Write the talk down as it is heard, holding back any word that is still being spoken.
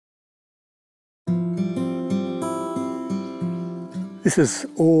This is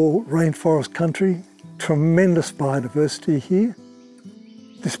all rainforest country, tremendous biodiversity here.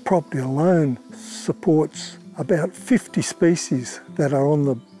 This property alone supports about 50 species that are on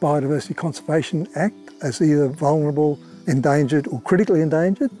the Biodiversity Conservation Act as either vulnerable, endangered or critically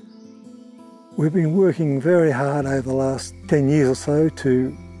endangered. We've been working very hard over the last 10 years or so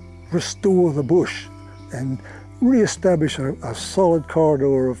to restore the bush and re-establish a solid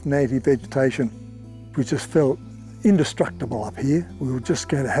corridor of native vegetation. We just felt indestructible up here. We were just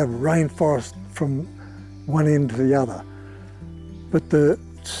going to have rainforest from one end to the other. But the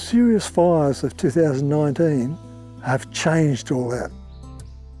serious fires of 2019 have changed all that.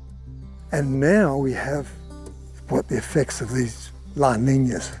 And now we have what the effects of these La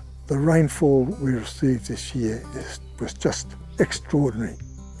Niñas. The rainfall we received this year was just extraordinary.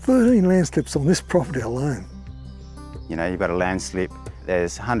 13 landslips on this property alone. You know, you've got a landslip,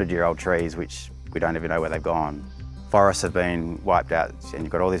 there's 100-year-old trees which we don't even know where they've gone. Forests have been wiped out and you've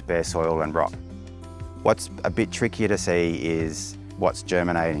got all this bare soil and rock. What's a bit trickier to see is what's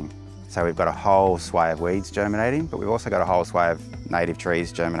germinating. So we've got a whole sway of weeds germinating, but we've also got a whole sway of native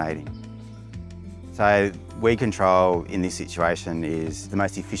trees germinating. So weed control in this situation is the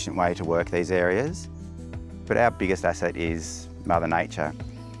most efficient way to work these areas. But our biggest asset is Mother Nature.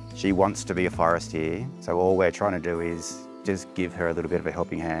 She wants to be a forest here, so all we're trying to do is just give her a little bit of a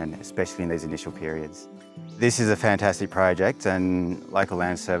helping hand, especially in these initial periods. This is a fantastic project and local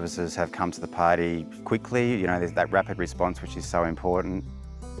land services have come to the party quickly. You know, there's that rapid response which is so important.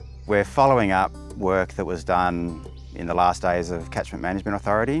 We're following up work that was done in the last days of Catchment Management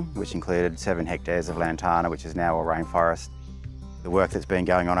Authority, which included 7 hectares of lantana, which is now a rainforest. The work that's been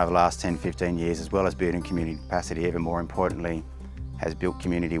going on over the last 10, 15 years, as well as building community capacity, even more importantly, has built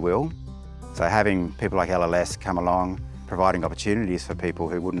community will. So having people like LLS come along, providing opportunities for people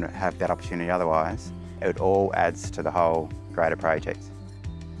who wouldn't have that opportunity otherwise, it all adds to the whole greater project.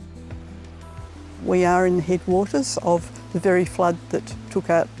 We are in the headwaters of the very flood that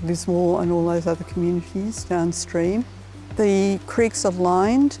took out Lismore and all those other communities downstream. The creeks are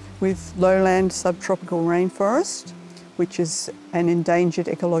lined with lowland subtropical rainforest, which is an endangered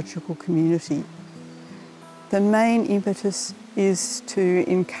ecological community. The main impetus is to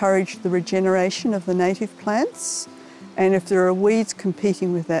encourage the regeneration of the native plants, and if there are weeds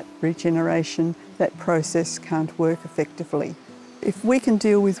competing with that regeneration, that process can't work effectively. If we can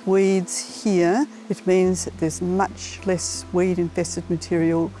deal with weeds here, it means that there's much less weed-infested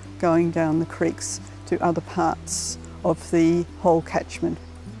material going down the creeks to other parts of the whole catchment.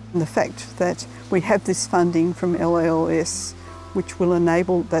 And the fact that we have this funding from LLS, which will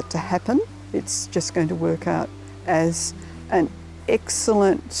enable that to happen, it's just going to work out as an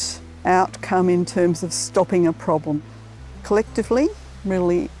excellent outcome in terms of stopping a problem. Collectively,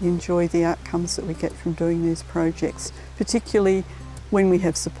 really enjoy the outcomes that we get from doing these projects, particularly when we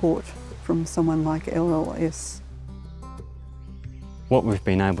have support from someone like LLS. What we've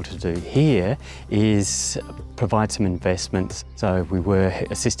been able to do here is provide some investments. So we were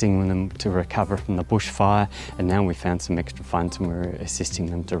assisting them to recover from the bushfire, and now we found some extra funds and we're assisting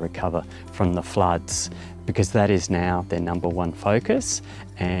them to recover from the floods, because that is now their #1 focus,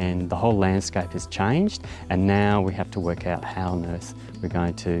 and the whole landscape has changed, and now we have to work out how on earth we're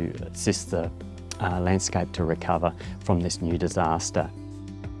going to assist the landscape to recover from this new disaster.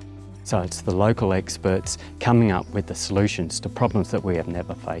 So it's the local experts coming up with the solutions to problems that we have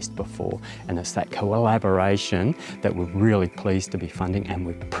never faced before, and it's that collaboration that we're really pleased to be funding, and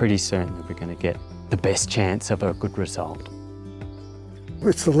we're pretty certain that we're going to get the best chance of a good result.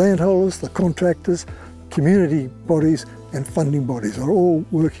 It's the landholders, the contractors, community bodies and funding bodies are all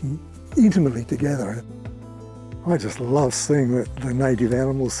working intimately together. I just love seeing the native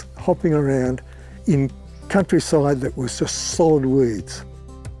animals hopping around in countryside that was just solid weeds.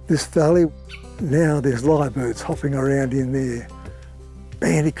 This valley, now there's lyrebirds hopping around in there,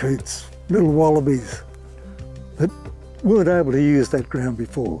 bandicoots, little wallabies that weren't able to use that ground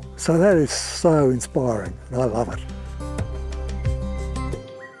before. So that is so inspiring and I love it.